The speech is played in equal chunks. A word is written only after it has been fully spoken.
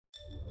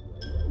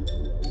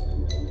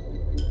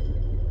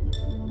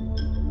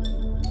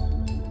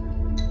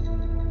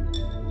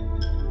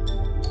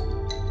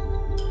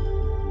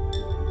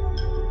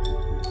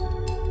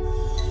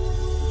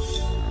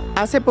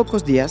Hace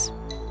pocos días,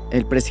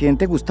 el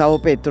presidente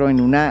Gustavo Petro, en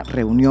una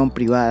reunión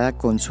privada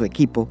con su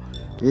equipo,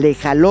 le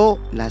jaló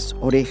las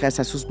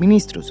orejas a sus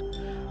ministros,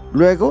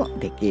 luego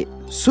de que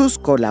sus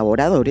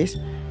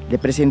colaboradores le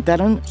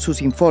presentaron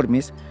sus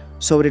informes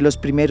sobre los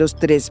primeros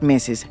 3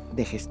 meses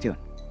de gestión.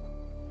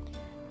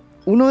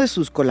 Uno de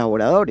sus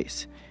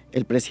colaboradores,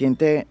 el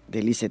presidente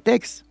del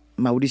ICETEX,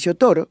 Mauricio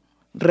Toro,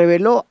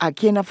 reveló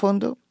aquí en A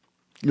Fondo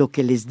lo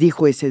que les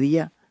dijo ese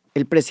día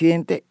el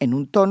presidente en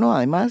un tono,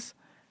 además,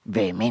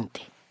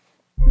 vehemente.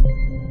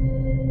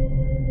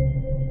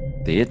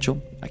 De hecho,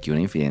 aquí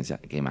una infidencia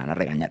que me van a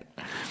regañar,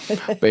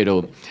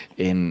 pero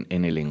en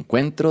el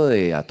encuentro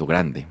de Hato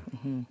Grande,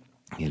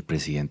 el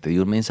presidente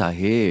dio un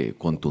mensaje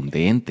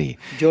contundente.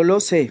 Yo lo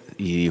sé.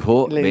 Y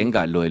dijo,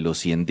 venga, lo de los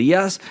 100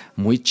 días,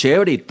 muy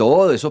chévere y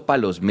todo, eso para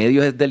los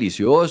medios es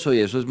delicioso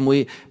y eso es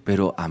muy...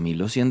 Pero a mí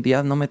los 100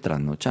 días no me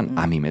trasnochan,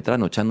 a mí me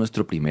trasnochan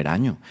nuestro primer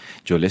año.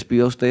 Yo les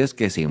pido a ustedes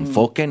que se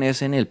enfoquen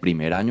en el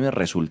primer año de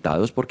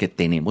resultados porque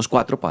tenemos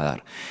 4 para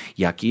dar.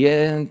 Y aquí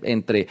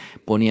entre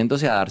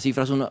poniéndose a dar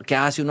cifras, ¿qué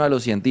hace uno de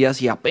los 100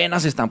 días y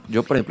apenas están...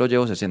 Yo, por ejemplo,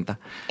 llevo 60.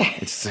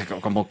 Es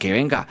como que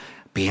venga,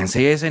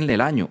 piense en el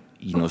año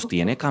y nos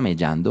tiene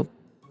camellando.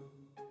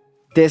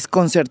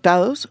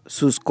 Desconcertados,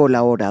 sus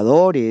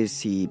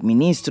colaboradores y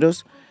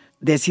ministros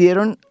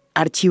decidieron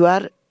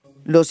archivar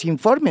los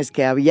informes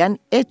que habían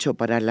hecho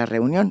para la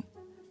reunión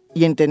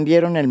y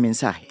entendieron el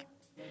mensaje.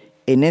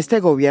 En este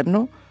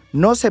gobierno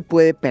no se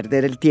puede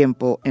perder el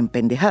tiempo en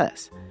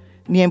pendejadas,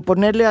 ni en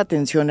ponerle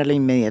atención a la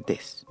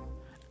inmediatez.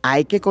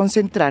 Hay que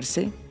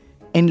concentrarse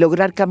en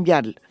lograr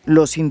cambiar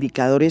los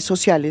indicadores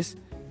sociales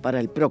para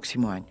el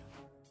próximo año.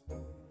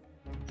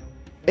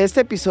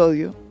 Este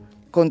episodio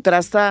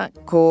contrasta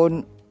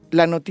con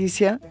la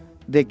noticia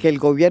de que el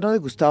gobierno de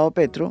Gustavo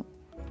Petro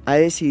ha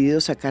decidido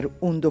sacar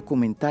un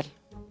documental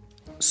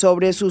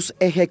sobre sus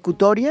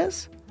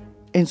ejecutorias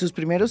en sus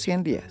primeros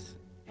 100 días.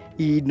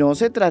 Y no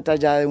se trata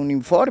ya de un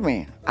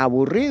informe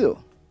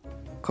aburrido,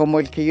 como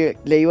el que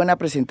le iban a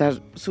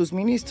presentar sus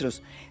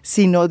ministros,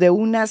 sino de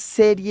una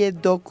serie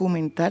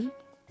documental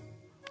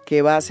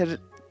que va a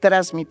ser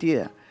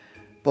transmitida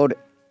por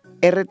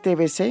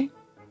RTBC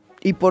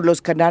y por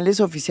los canales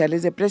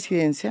oficiales de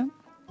Presidencia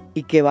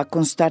y que va a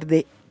constar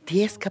de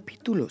 10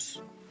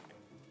 capítulos.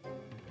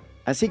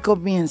 Así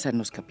comienzan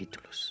los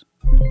capítulos.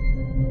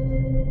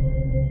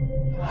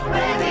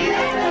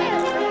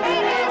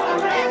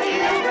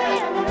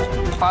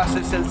 Paz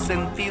es el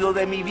sentido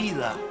de mi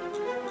vida,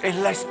 es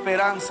la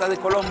esperanza de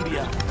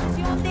Colombia.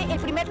 El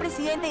primer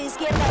presidente de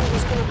izquierda de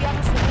los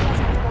colombianos.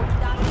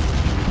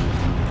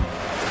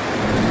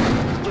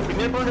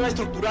 El primer problema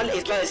estructural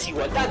es la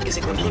desigualdad, que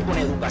se consigue con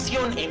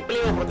educación,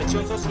 empleo,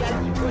 protección social.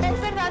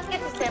 Es verdad que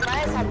el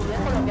sistema de salud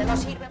en Colombia no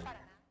sirve para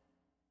nada.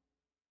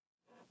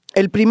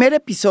 El primer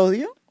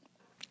episodio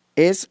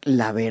es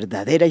la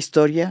verdadera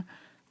historia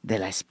de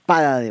la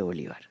espada de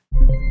Bolívar.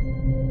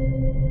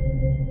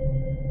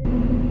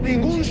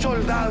 Ningún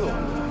soldado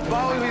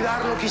va a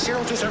olvidar lo que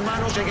hicieron sus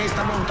hermanos en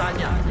esta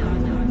montaña.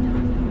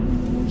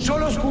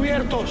 Solos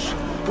cubiertos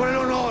por el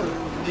honor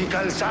y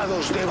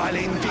calzados de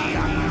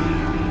valentía.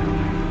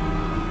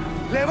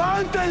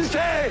 ¡Levántense!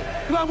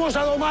 Vamos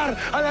a domar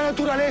a la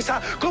naturaleza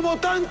como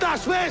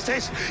tantas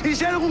veces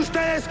hicieron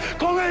ustedes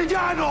con el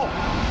llano.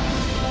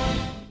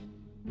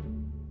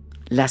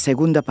 La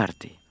segunda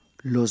parte,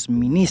 los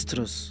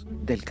ministros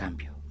del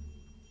cambio.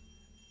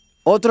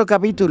 Otro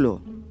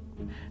capítulo,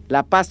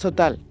 la paz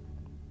total.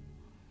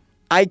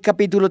 Hay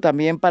capítulo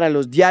también para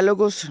los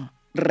diálogos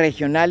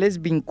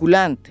regionales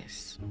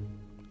vinculantes,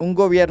 un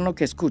gobierno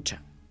que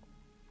escucha.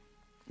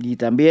 Y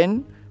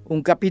también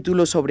un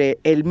capítulo sobre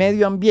el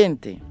medio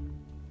ambiente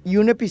y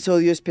un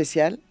episodio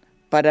especial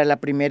para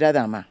la primera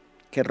dama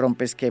que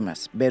rompe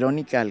esquemas,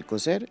 Verónica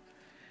Alcocer,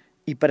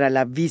 y para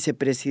la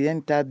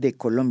vicepresidenta de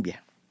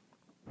Colombia,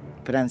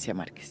 Francia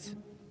Márquez.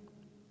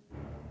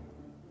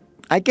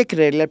 Hay que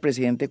creerle al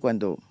presidente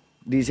cuando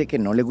dice que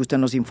no le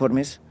gustan los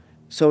informes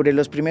sobre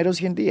los primeros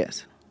 100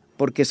 días,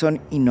 porque son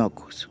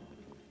inocuos.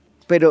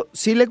 Pero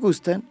sí le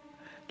gustan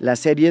las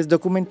series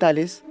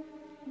documentales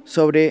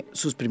sobre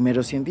sus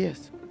primeros 100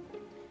 días.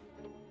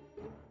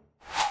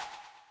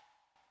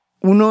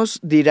 Unos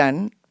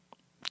dirán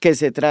que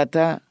se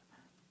trata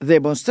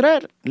de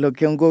mostrar lo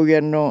que un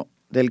gobierno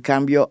del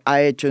cambio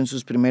ha hecho en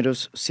sus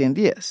primeros 100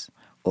 días.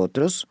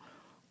 Otros,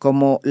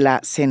 como la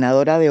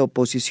senadora de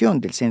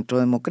oposición del Centro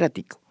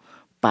Democrático,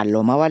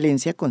 Paloma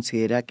Valencia,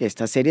 considera que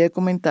esta serie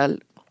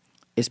documental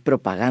es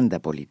propaganda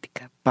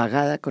política,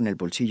 pagada con el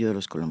bolsillo de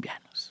los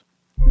colombianos.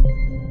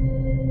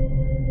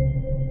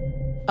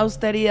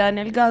 Austeridad en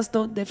el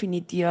gasto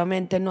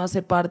definitivamente no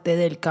hace parte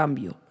del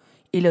cambio.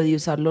 Y lo de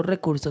usar los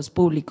recursos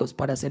públicos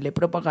para hacerle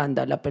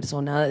propaganda a la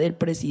persona del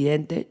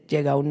presidente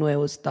llega a un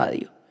nuevo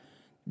estadio.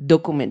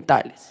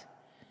 Documentales.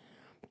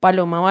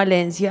 Paloma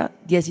Valencia,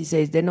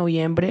 16 de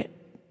noviembre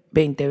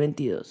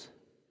 2022.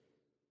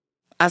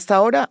 Hasta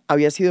ahora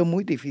había sido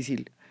muy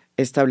difícil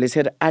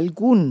establecer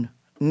algún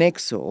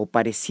nexo o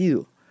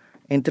parecido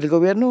entre el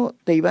gobierno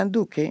de Iván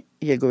Duque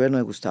y el gobierno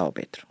de Gustavo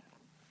Petro.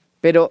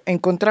 Pero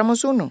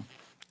encontramos uno,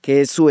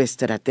 que es su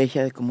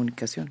estrategia de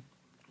comunicación,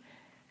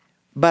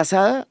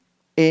 basada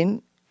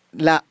en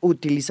la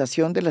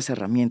utilización de las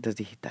herramientas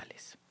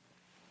digitales.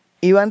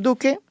 Iván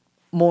Duque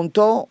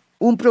montó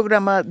un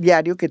programa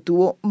diario que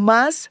tuvo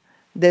más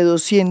de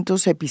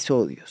 200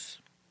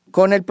 episodios,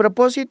 con el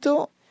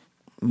propósito,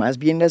 más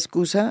bien la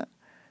excusa,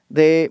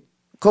 de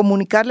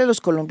comunicarle a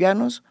los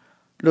colombianos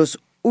los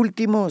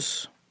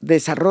últimos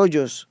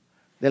desarrollos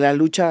de la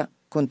lucha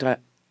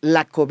contra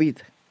la COVID,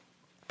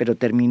 pero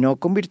terminó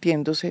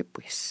convirtiéndose,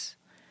 pues,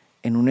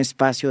 en un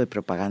espacio de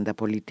propaganda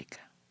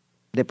política,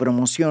 de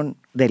promoción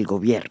del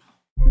gobierno.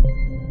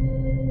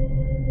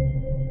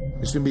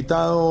 Nuestro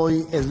invitado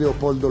hoy es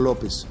Leopoldo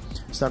López.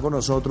 Está con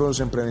nosotros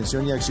en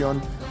Prevención y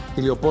Acción.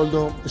 Y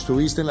Leopoldo,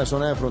 estuviste en la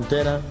zona de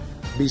frontera,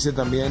 viste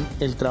también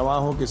el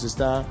trabajo que se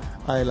está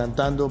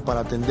adelantando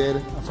para atender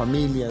a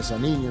familias, a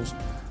niños,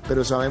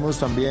 pero sabemos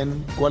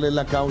también cuál es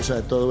la causa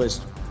de todo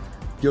esto.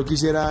 Yo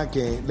quisiera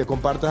que le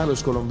compartas a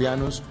los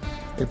colombianos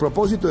el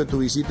propósito de tu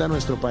visita a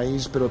nuestro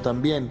país, pero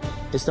también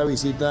esta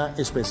visita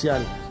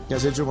especial que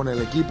has hecho con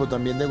el equipo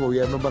también de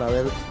gobierno para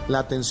ver la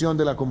atención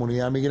de la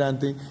comunidad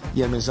migrante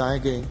y el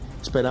mensaje que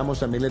esperamos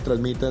también le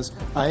transmitas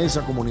a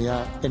esa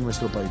comunidad en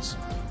nuestro país.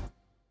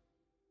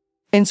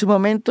 En su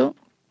momento,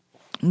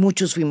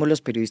 muchos fuimos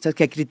los periodistas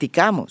que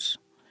criticamos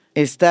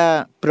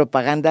esta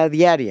propaganda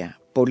diaria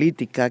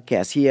política que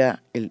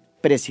hacía el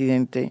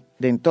presidente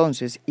de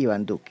entonces,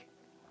 Iván Duque.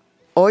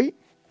 Hoy,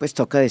 pues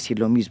toca decir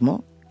lo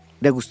mismo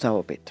de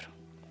Gustavo Petro.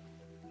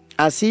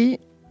 Así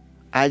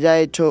haya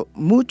hecho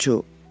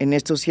mucho en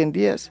estos 100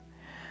 días,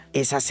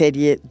 esa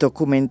serie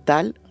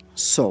documental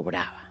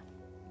sobraba.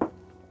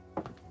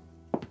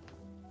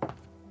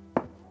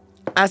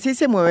 Así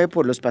se mueve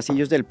por los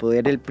pasillos del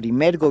poder el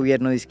primer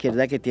gobierno de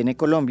izquierda que tiene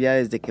Colombia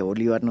desde que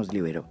Bolívar nos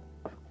liberó,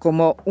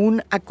 como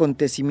un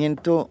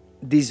acontecimiento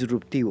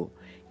disruptivo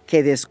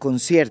que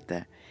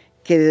desconcierta,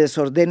 que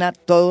desordena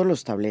todos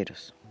los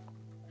tableros.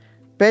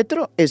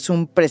 Petro es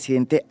un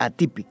presidente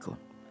atípico,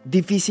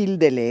 difícil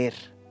de leer.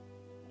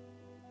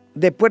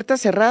 De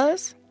puertas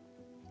cerradas,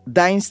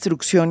 da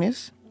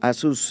instrucciones a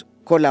sus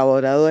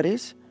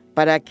colaboradores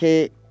para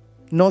que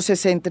no se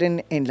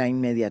centren en la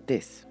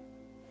inmediatez.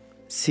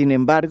 Sin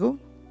embargo,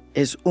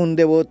 es un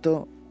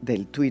devoto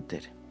del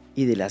Twitter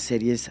y de las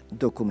series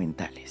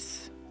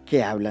documentales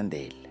que hablan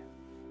de él.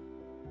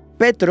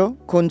 Petro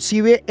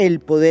concibe el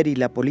poder y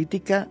la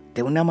política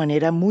de una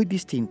manera muy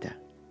distinta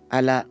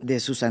a la de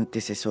sus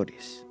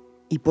antecesores,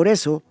 y por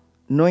eso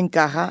no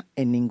encaja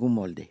en ningún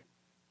molde.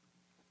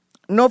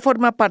 No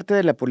forma parte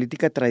de la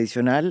política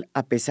tradicional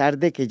a pesar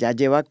de que ya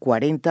lleva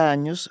 40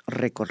 años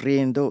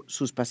recorriendo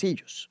sus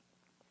pasillos.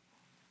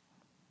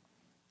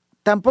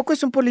 Tampoco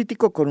es un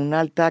político con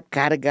una alta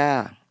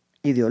carga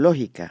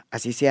ideológica,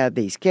 así sea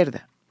de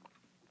izquierda.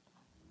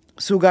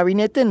 Su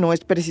gabinete no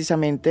es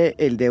precisamente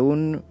el de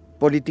un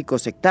político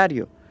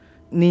sectario,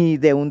 ni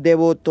de un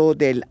devoto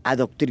del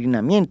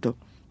adoctrinamiento,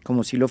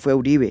 como sí lo fue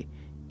Uribe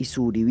y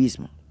su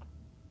uribismo.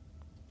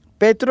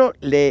 Petro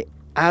le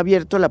ha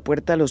abierto la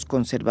puerta a los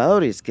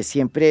conservadores, que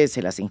siempre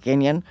se las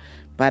ingenian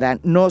para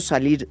no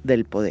salir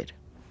del poder.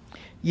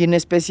 Y en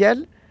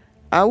especial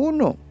a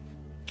uno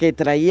que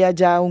traía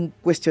ya un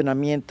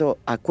cuestionamiento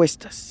a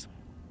cuestas,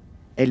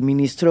 el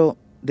ministro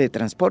de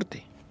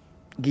Transporte,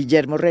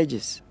 Guillermo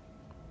Reyes,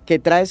 que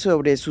trae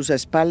sobre sus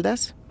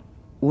espaldas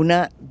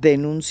una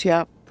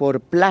denuncia por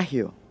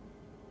plagio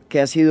que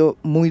ha sido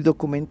muy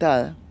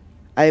documentada,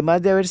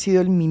 además de haber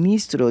sido el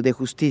ministro de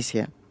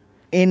Justicia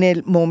en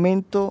el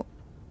momento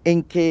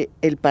en que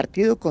el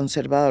Partido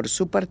Conservador,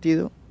 su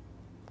partido,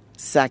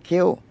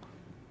 saqueó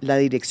la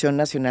Dirección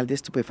Nacional de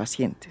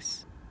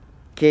Estupefacientes,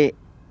 que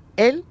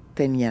él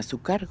tenía a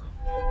su cargo.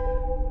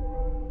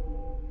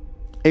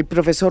 El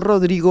profesor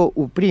Rodrigo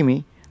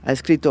Uprimi ha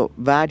escrito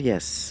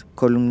varias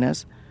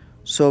columnas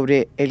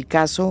sobre el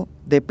caso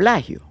de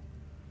plagio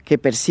que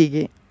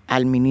persigue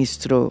al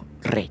ministro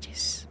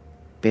Reyes,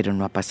 pero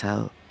no ha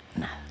pasado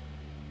nada.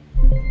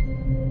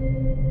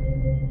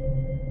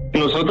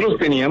 Nosotros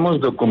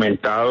teníamos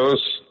documentados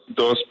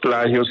 2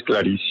 plagios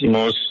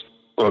clarísimos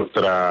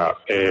contra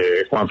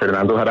Juan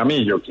Fernando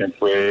Jaramillo, quien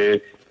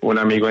fue un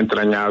amigo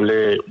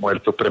entrañable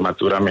muerto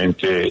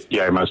prematuramente y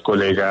además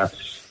colega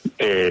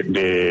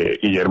de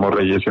Guillermo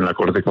Reyes en la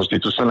Corte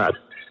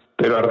Constitucional.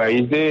 Pero a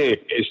raíz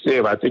de este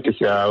debate que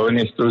se ha dado en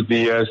estos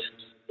días,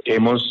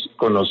 hemos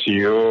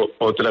conocido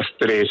otras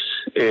 3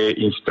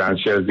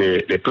 instancias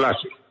de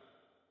plagio.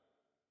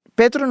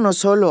 Petro no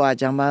solo ha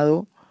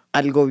llamado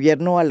al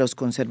gobierno a los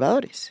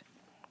conservadores.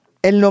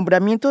 El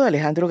nombramiento de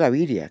Alejandro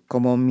Gaviria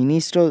como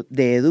ministro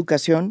de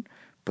Educación,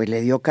 pues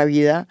le dio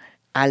cabida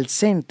al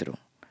centro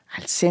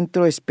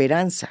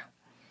Esperanza,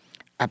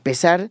 a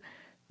pesar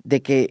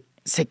de que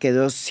se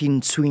quedó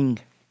sin swing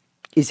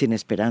y sin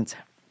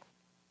esperanza.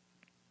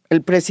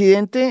 El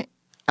presidente,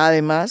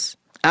 además,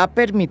 ha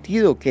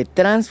permitido que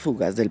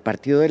tránsfugas del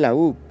partido de la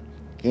U,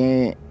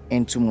 que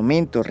en su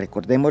momento,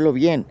 recordémoslo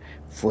bien,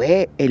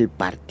 fue el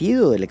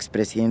partido del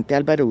expresidente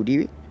Álvaro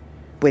Uribe,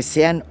 pues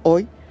sean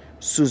hoy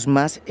sus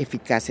más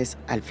eficaces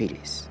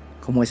alfiles,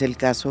 como es el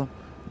caso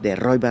de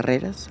Roy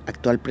Barreras,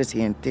 actual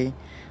presidente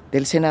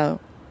del Senado,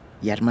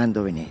 y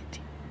Armando Benedetti,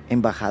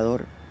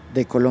 embajador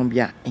de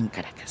Colombia en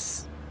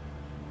Caracas.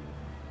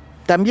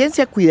 También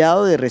se ha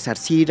cuidado de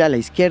resarcir a la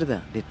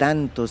izquierda de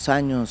tantos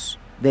años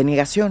de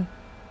negación.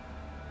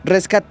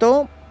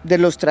 Rescató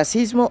del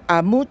ostracismo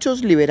a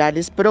muchos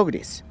liberales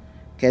progres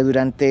que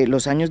durante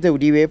los años de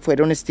Uribe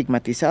fueron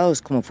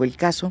estigmatizados, como fue el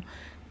caso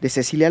de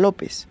Cecilia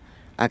López,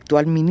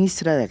 actual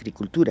ministra de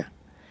Agricultura,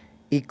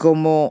 y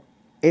como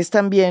es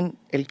también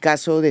el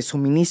caso de su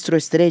ministro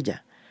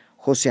estrella,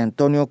 José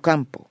Antonio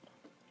Campo,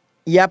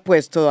 y ha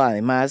puesto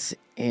además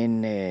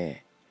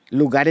en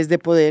lugares de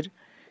poder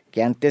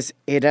que antes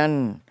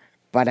eran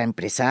para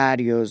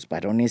empresarios,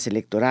 varones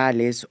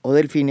electorales o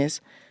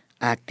delfines,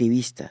 a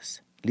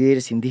activistas,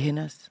 líderes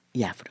indígenas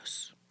y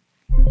afros.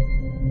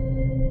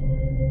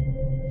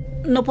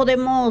 No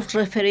podemos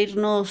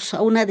referirnos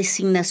a una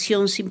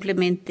designación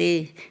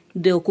simplemente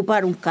de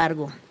ocupar un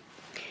cargo.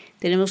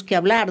 Tenemos que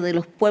hablar de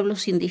los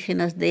pueblos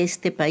indígenas de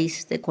este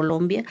país, de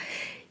Colombia,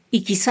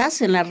 y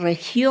quizás en la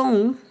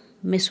región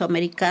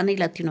mesoamericana y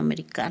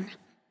latinoamericana.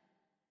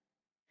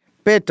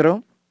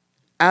 Petro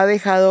ha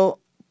dejado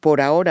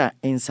por ahora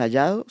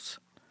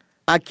ensayados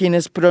a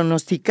quienes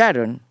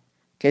pronosticaron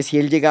que si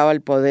él llegaba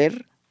al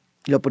poder,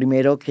 lo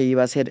primero que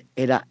iba a hacer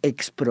era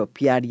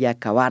expropiar y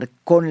acabar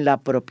con la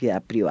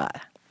propiedad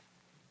privada.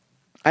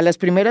 A las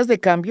primeras de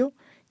cambio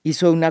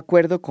hizo un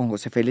acuerdo con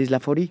José Félix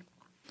Laforí,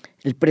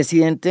 el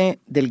presidente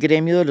del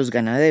gremio de los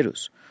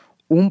ganaderos,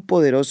 un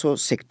poderoso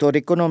sector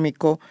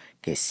económico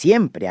que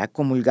siempre ha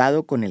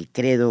comulgado con el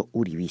credo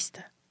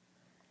uribista.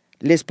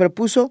 Les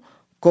propuso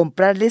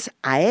comprarles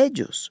a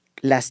ellos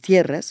las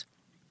tierras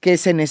que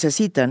se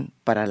necesitan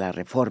para la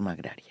reforma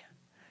agraria,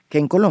 que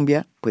en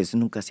Colombia pues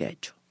nunca se ha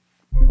hecho.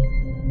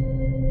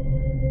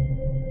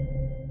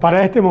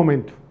 Para este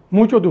momento,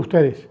 muchos de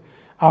ustedes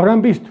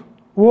habrán visto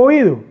u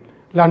oído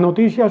las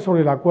noticias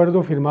sobre el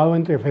acuerdo firmado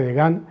entre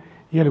Fedegan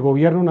y el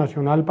Gobierno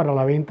Nacional para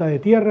la venta de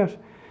tierras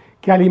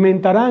que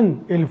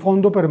alimentarán el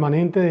Fondo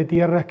Permanente de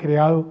Tierras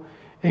creado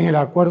en el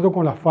acuerdo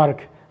con las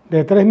FARC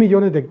de 3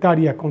 millones de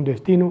hectáreas con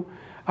destino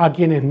a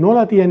quienes no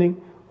la tienen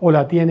o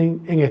la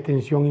tienen en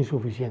extensión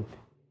insuficiente.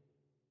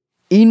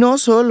 Y no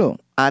solo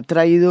ha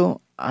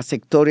traído a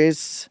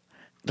sectores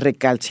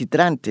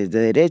recalcitrantes de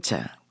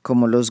derecha,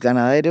 como los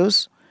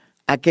ganaderos,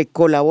 a que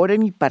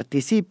colaboren y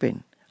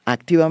participen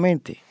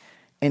activamente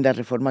en la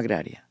reforma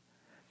agraria.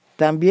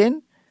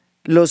 También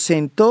los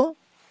sentó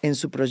en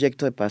su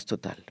proyecto de paz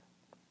total.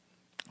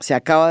 Se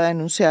acaba de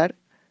anunciar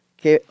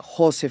que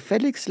José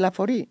Félix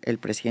Laforí, el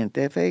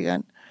presidente de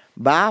Fedegan,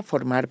 va a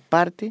formar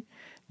parte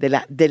de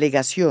la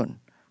delegación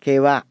que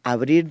va a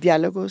abrir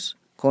diálogos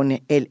con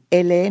el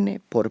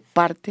ELN por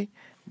parte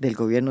del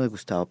gobierno de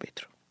Gustavo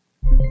Petro.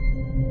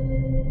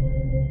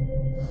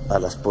 A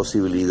las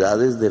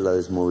posibilidades de la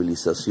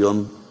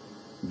desmovilización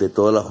de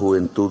toda la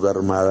juventud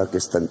armada que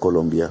está en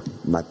Colombia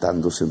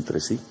matándose entre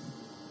sí.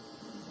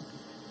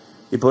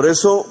 Y por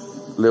eso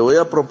le voy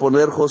a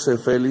proponer, José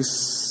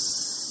Félix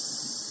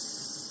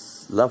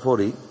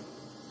Laforí,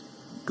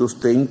 que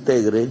usted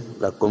integre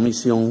la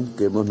comisión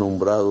que hemos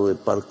nombrado de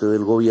parte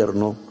del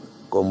gobierno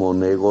como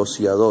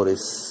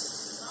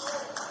negociadores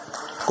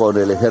con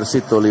el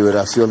Ejército de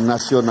Liberación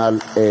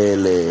Nacional,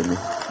 ELN.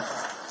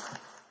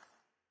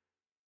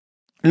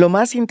 Lo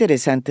más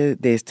interesante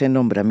de este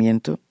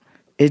nombramiento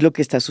es lo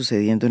que está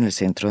sucediendo en el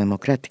Centro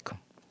Democrático.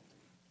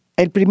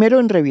 El primero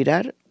en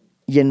revirar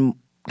y en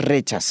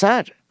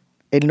rechazar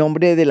el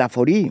nombre de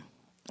Laforí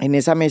en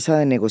esa mesa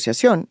de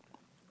negociación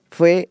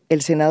fue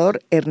el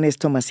senador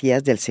Ernesto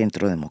Macías del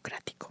Centro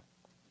Democrático.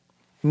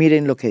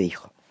 Miren lo que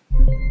dijo.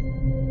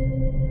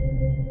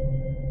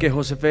 Que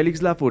José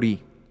Félix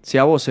Laforí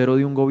sea vocero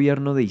de un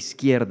gobierno de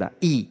izquierda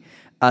y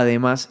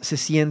además se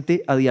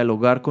siente a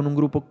dialogar con un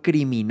grupo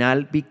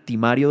criminal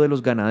victimario de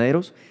los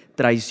ganaderos,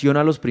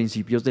 traiciona los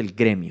principios del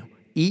gremio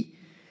y,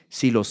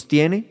 si los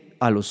tiene,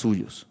 a los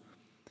suyos.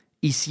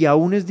 Y si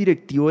aún es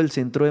directivo del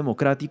Centro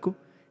Democrático,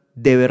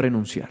 debe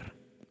renunciar.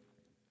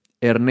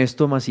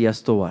 Ernesto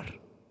Macías Tovar,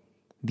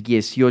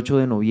 18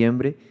 de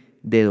noviembre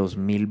de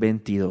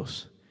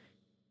 2022.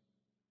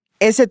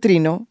 Ese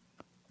trino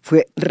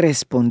fue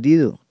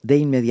respondido de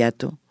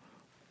inmediato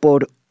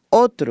por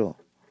otro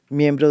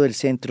miembro del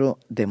Centro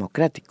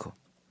Democrático,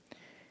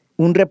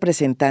 un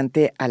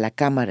representante a la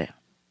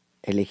Cámara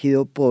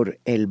elegido por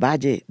el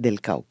Valle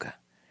del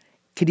Cauca,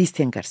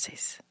 Cristian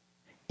Garcés.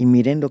 Y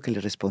miren lo que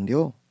le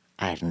respondió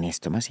a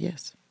Ernesto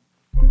Macías.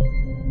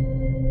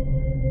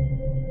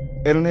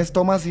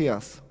 Ernesto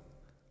Macías,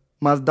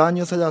 más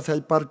daño se le hace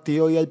al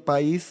partido y al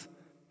país,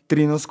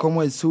 trinos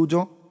como el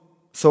suyo,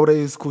 sobre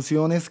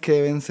discusiones que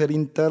deben ser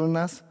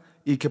internas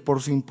y que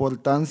por su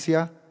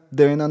importancia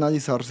deben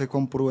analizarse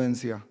con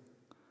prudencia.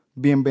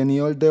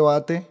 Bienvenido el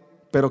debate,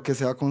 pero que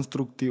sea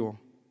constructivo.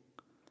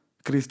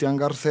 Cristian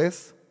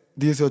Garcés,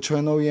 18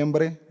 de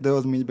noviembre de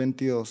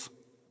 2022.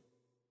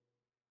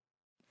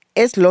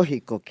 Es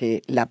lógico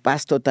que la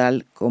paz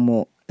total,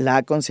 como la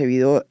ha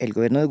concebido el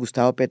gobierno de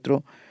Gustavo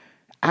Petro,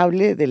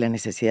 hable de la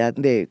necesidad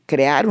de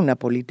crear una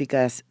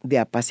política de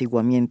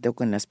apaciguamiento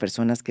con las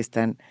personas que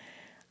están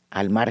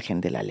al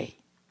margen de la ley,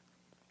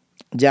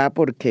 ya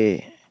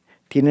porque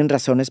tienen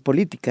razones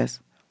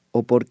políticas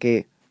o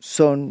porque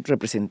son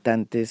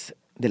representantes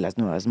de las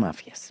nuevas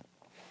mafias.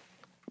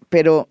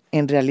 Pero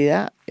en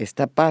realidad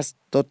esta paz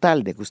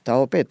total de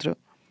Gustavo Petro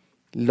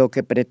lo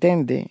que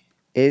pretende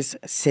es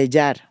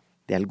sellar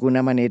de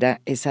alguna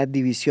manera esa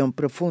división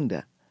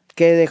profunda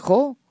que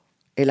dejó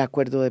el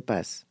acuerdo de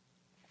paz,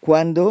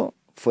 cuando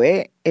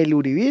fue el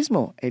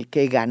uribismo el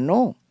que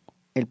ganó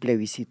el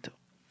plebiscito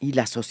y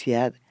la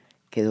sociedad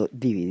quedó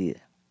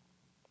dividida.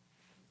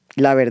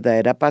 La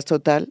verdadera paz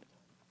total,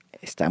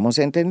 estamos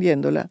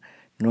entendiéndola,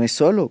 no es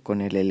solo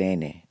con el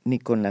ELN ni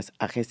con las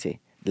AGC.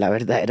 La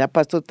verdadera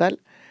paz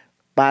total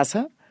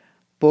pasa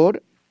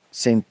por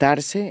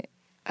sentarse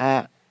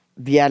a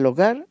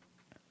dialogar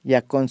y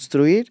a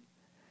construir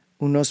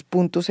unos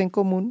puntos en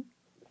común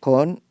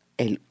con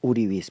el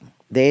uribismo.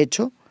 De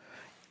hecho,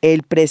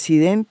 el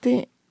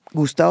presidente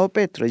Gustavo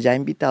Petro ya ha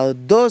invitado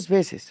 2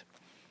 veces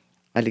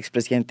al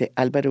expresidente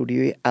Álvaro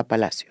Uribe a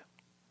Palacio.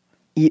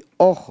 Y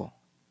ojo,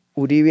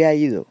 Uribe ha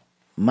ido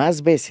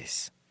más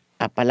veces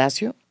a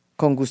Palacio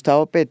con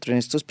Gustavo Petro en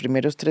estos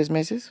primeros 3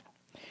 meses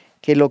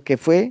que lo que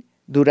fue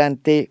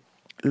durante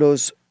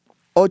los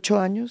 8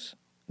 años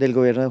del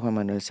gobierno de Juan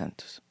Manuel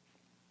Santos.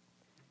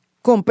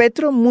 Con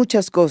Petro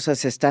muchas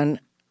cosas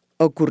están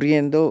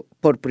ocurriendo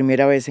por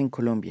primera vez en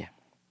Colombia,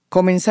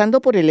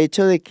 comenzando por el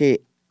hecho de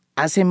que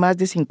hace más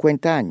de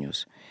 50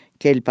 años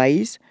que el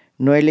país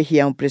no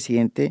elegía a un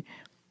presidente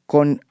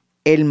con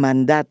el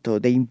mandato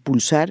de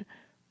impulsar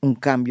un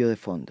cambio de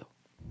fondo.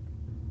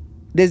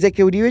 Desde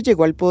que Uribe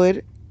llegó al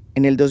poder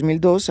en el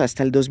 2002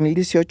 hasta el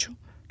 2018,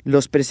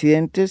 los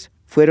presidentes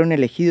fueron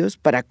elegidos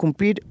para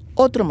cumplir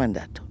otro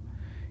mandato,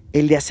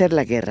 el de hacer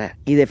la guerra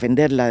y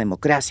defender la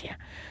democracia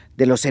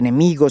de los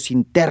enemigos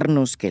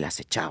internos que la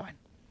acechaban.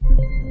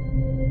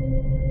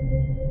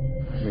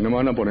 A mí no me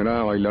van a poner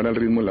a bailar al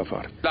ritmo de la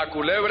FARC. La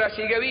culebra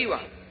sigue viva.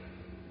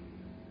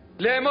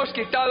 Le hemos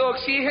quitado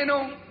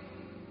oxígeno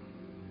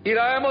y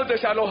la hemos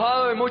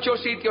desalojado de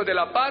muchos sitios de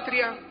la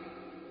patria,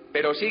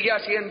 pero sigue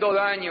haciendo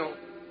daño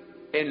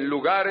en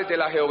lugares de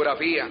la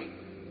geografía.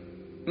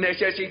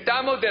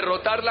 Necesitamos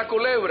derrotar la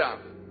culebra.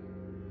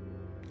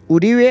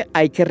 Uribe,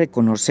 hay que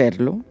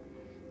reconocerlo,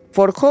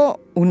 forjó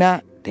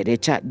una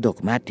derecha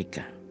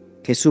dogmática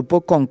que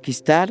supo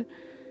conquistar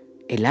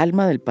el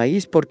alma del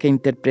país porque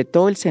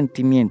interpretó el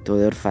sentimiento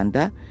de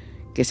orfandad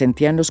que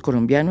sentían los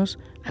colombianos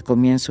a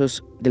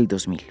comienzos del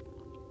 2000,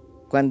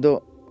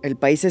 cuando el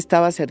país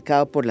estaba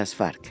cercado por las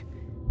FARC.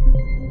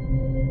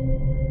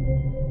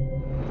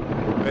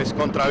 Pues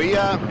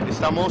Contravía,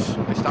 estamos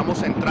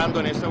entrando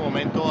en este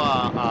momento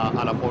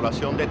a la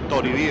población de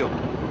Toribío.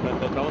 Nos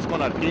encontramos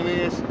con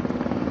Arquímedes,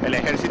 el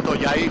ejército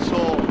ya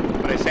hizo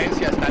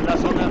presencia, está en la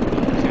zona,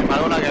 sin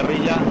embargo la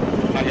guerrilla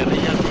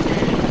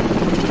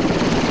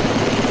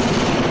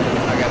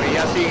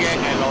sigue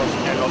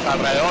en los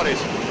alrededores.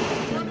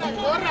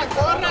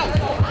 ¡Corra!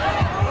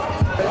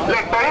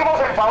 Les pedimos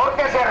el favor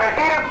que se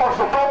retiren por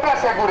su propia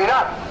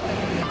seguridad.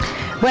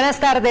 Buenas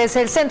tardes.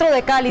 El centro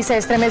de Cali se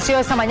estremeció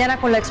esta mañana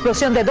con la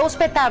explosión de 2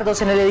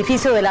 petardos en el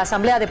edificio de la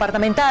Asamblea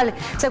Departamental.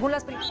 Según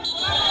las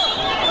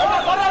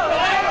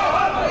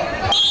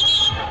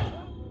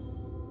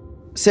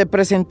Se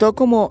presentó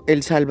como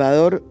el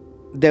salvador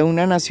de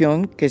una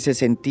nación que se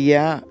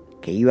sentía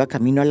que iba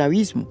camino al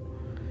abismo,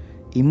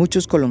 y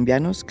muchos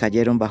colombianos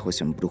cayeron bajo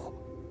ese embrujo.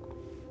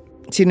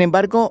 Sin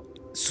embargo,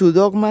 su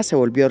dogma se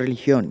volvió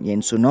religión y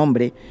en su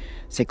nombre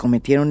se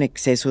cometieron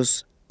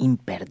excesos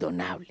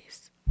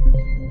imperdonables.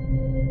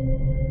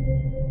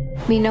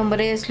 Mi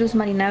nombre es Luz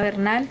Marina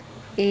Bernal,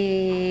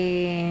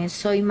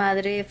 soy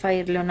madre de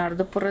Fair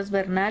Leonardo Porras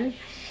Bernal,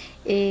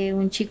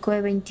 un chico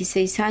de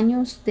 26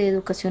 años de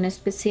educación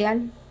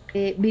especial.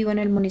 Vivo en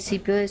el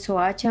municipio de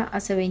Soacha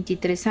hace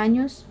 23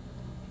 años.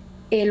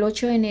 El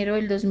 8 de enero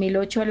del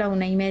 2008 a la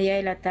 1:30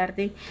 de la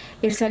tarde,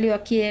 él salió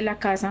aquí de la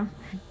casa.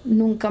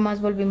 Nunca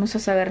más volvimos a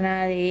saber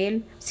nada de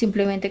él,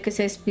 simplemente que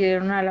se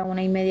despidieron a la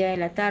 1:30 de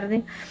la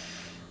tarde,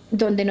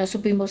 donde no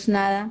supimos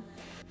nada.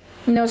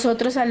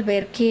 Nosotros, al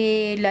ver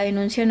que la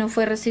denuncia no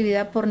fue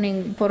recibida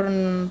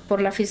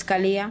por la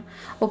fiscalía,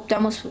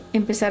 optamos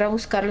empezar a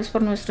buscarlos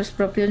por nuestros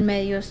propios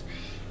medios.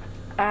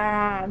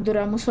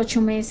 Duramos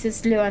 8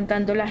 meses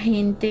levantando la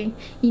gente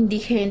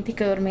indigente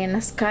que dormía en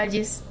las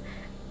calles,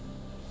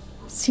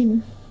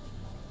 sin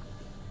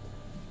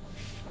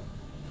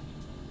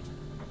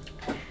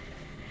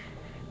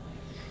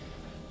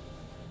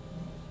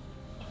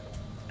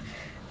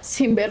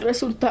ver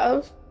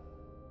resultados.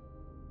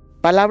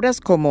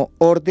 Palabras como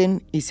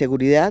orden y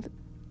seguridad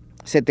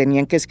se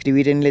tenían que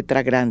escribir en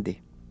letra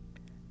grande.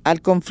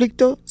 Al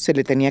conflicto se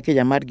le tenía que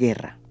llamar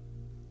guerra.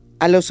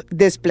 A los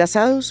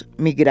desplazados,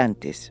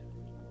 migrantes.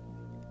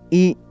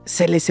 Y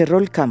se le cerró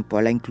el campo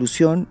a la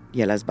inclusión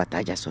y a las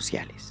batallas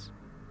sociales.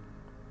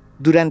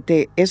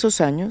 Durante esos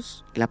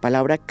años, la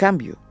palabra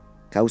cambio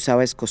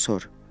causaba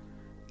escozor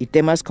y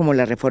temas como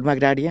la reforma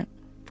agraria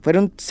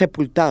fueron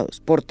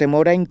sepultados por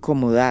temor a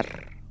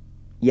incomodar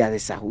y a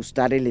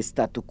desajustar el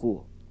statu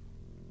quo.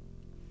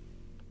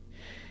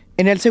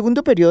 En el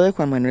segundo periodo de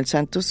Juan Manuel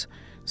Santos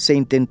se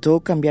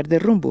intentó cambiar de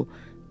rumbo,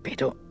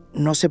 pero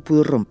no se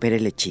pudo romper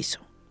el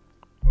hechizo.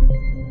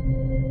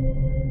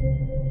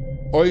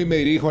 Hoy me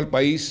dirijo al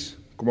país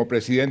como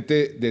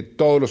presidente de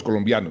todos los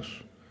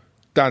colombianos,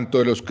 tanto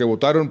de los que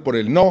votaron por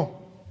el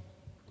no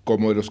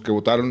como de los que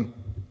votaron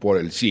por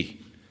el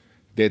sí,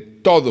 de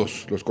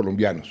todos los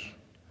colombianos.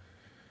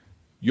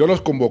 Yo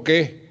los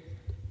convoqué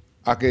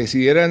a que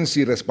decidieran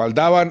si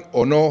respaldaban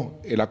o no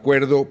el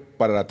acuerdo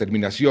para la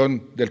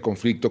terminación del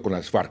conflicto con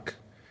las FARC.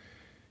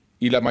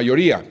 Y la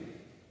mayoría,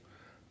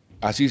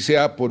 así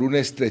sea por un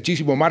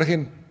estrechísimo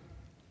margen,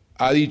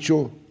 ha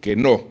dicho que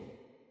no.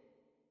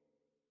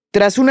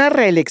 Tras una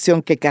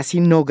reelección que casi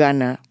no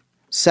gana,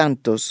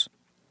 Santos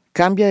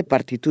cambia de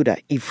partitura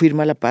y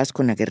firma la paz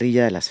con la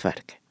guerrilla de las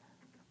FARC.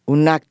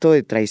 Un acto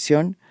de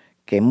traición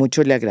que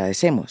muchos le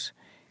agradecemos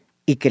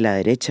y que la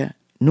derecha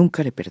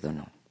nunca le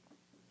perdonó.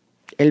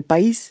 El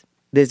país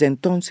desde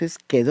entonces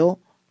quedó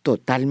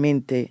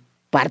totalmente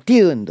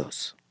partido en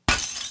dos.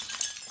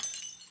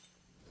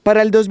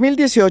 Para el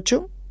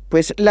 2018,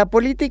 pues la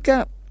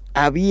política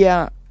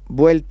había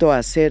vuelto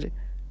a ser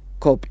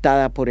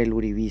cooptada por el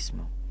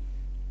uribismo.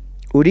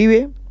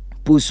 Uribe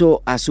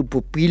puso a su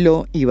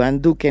pupilo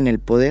Iván Duque en el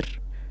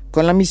poder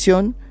con la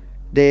misión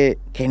de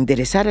que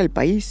enderezara el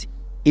país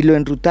y lo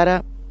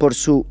enrutara por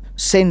su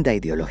senda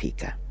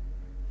ideológica.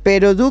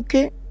 Pero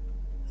Duque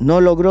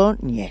no logró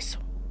ni eso.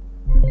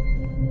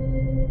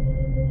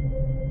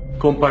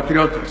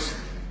 Compatriotas,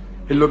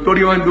 el doctor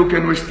Iván Duque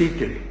no es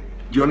títere,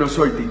 yo no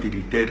soy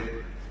titiritero.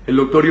 El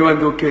doctor Iván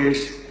Duque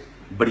es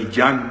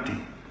brillante,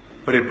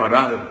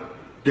 preparado,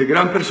 de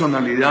gran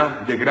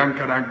personalidad, de gran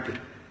carácter.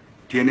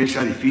 Tiene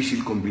esa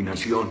difícil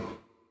combinación.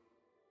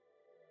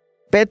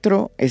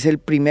 Petro es el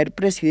primer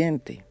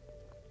presidente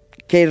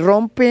que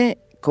rompe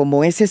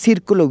como ese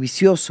círculo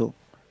vicioso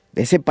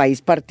de ese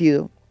país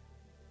partido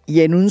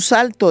y en un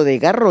salto de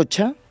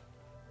garrocha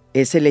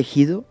es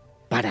elegido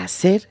para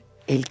hacer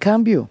el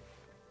cambio.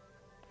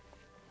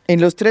 En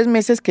los 3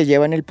 meses que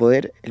lleva en el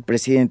poder, el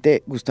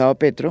presidente Gustavo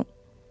Petro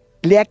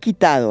le ha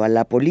quitado a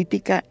la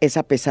política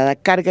esa pesada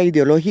carga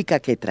ideológica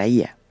que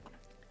traía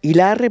y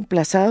la ha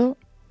reemplazado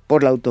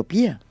por la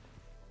utopía.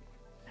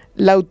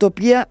 La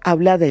utopía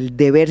habla del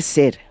deber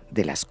ser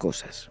de las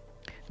cosas,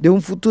 de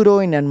un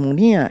futuro en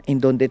armonía en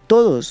donde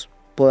todos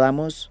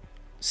podamos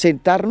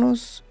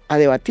sentarnos a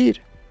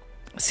debatir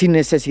sin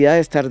necesidad de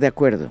estar de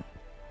acuerdo,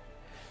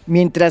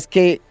 mientras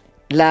que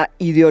la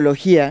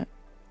ideología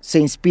se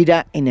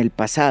inspira en el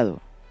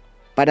pasado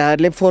para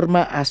darle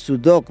forma a su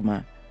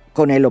dogma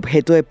con el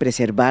objeto de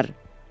preservar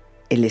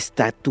el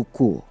statu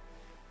quo.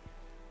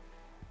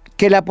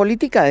 Que la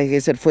política deje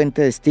de ser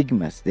fuente de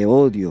estigmas, de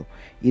odio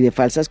y de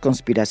falsas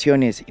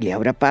conspiraciones y le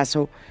abra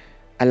paso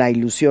a la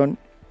ilusión,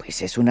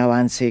 pues es un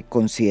avance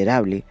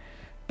considerable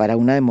para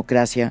una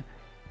democracia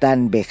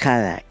tan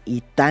vejada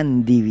y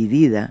tan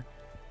dividida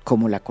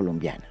como la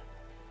colombiana.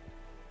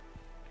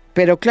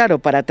 Pero claro,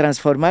 para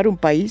transformar un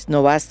país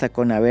no basta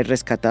con haber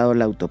rescatado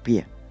la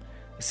utopía.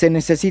 Se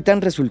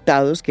necesitan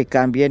resultados que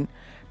cambien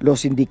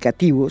los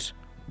indicativos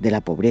de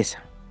la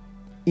pobreza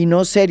y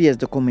no series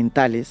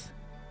documentales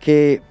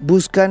que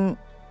buscan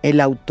el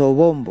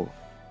autobombo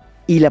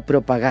y la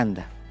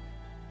propaganda.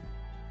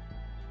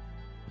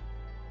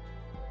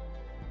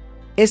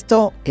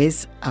 Esto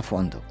es A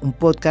Fondo, un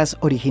podcast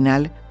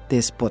original de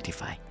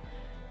Spotify.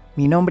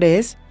 Mi nombre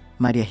es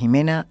María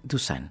Jimena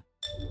Duzán.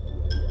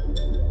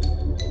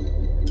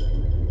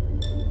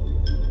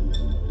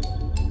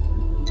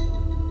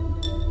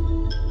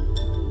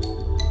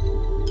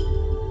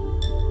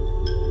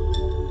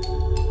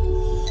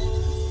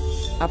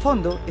 A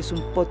Fondo es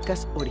un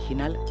podcast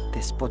original de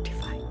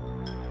Spotify.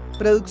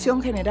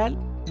 Producción general,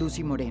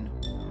 Lucy Moreno.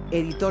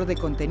 Editor de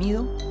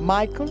contenido,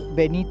 Michael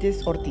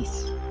Benítez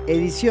Ortiz.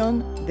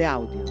 Edición de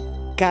audio,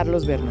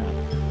 Carlos Bernal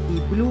y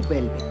Blue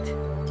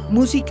Velvet.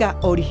 Música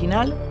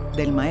original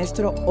del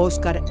maestro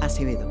Óscar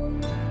Acevedo.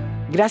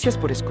 Gracias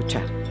por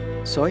escuchar.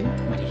 Soy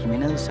María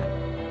Jimena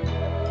Duzán.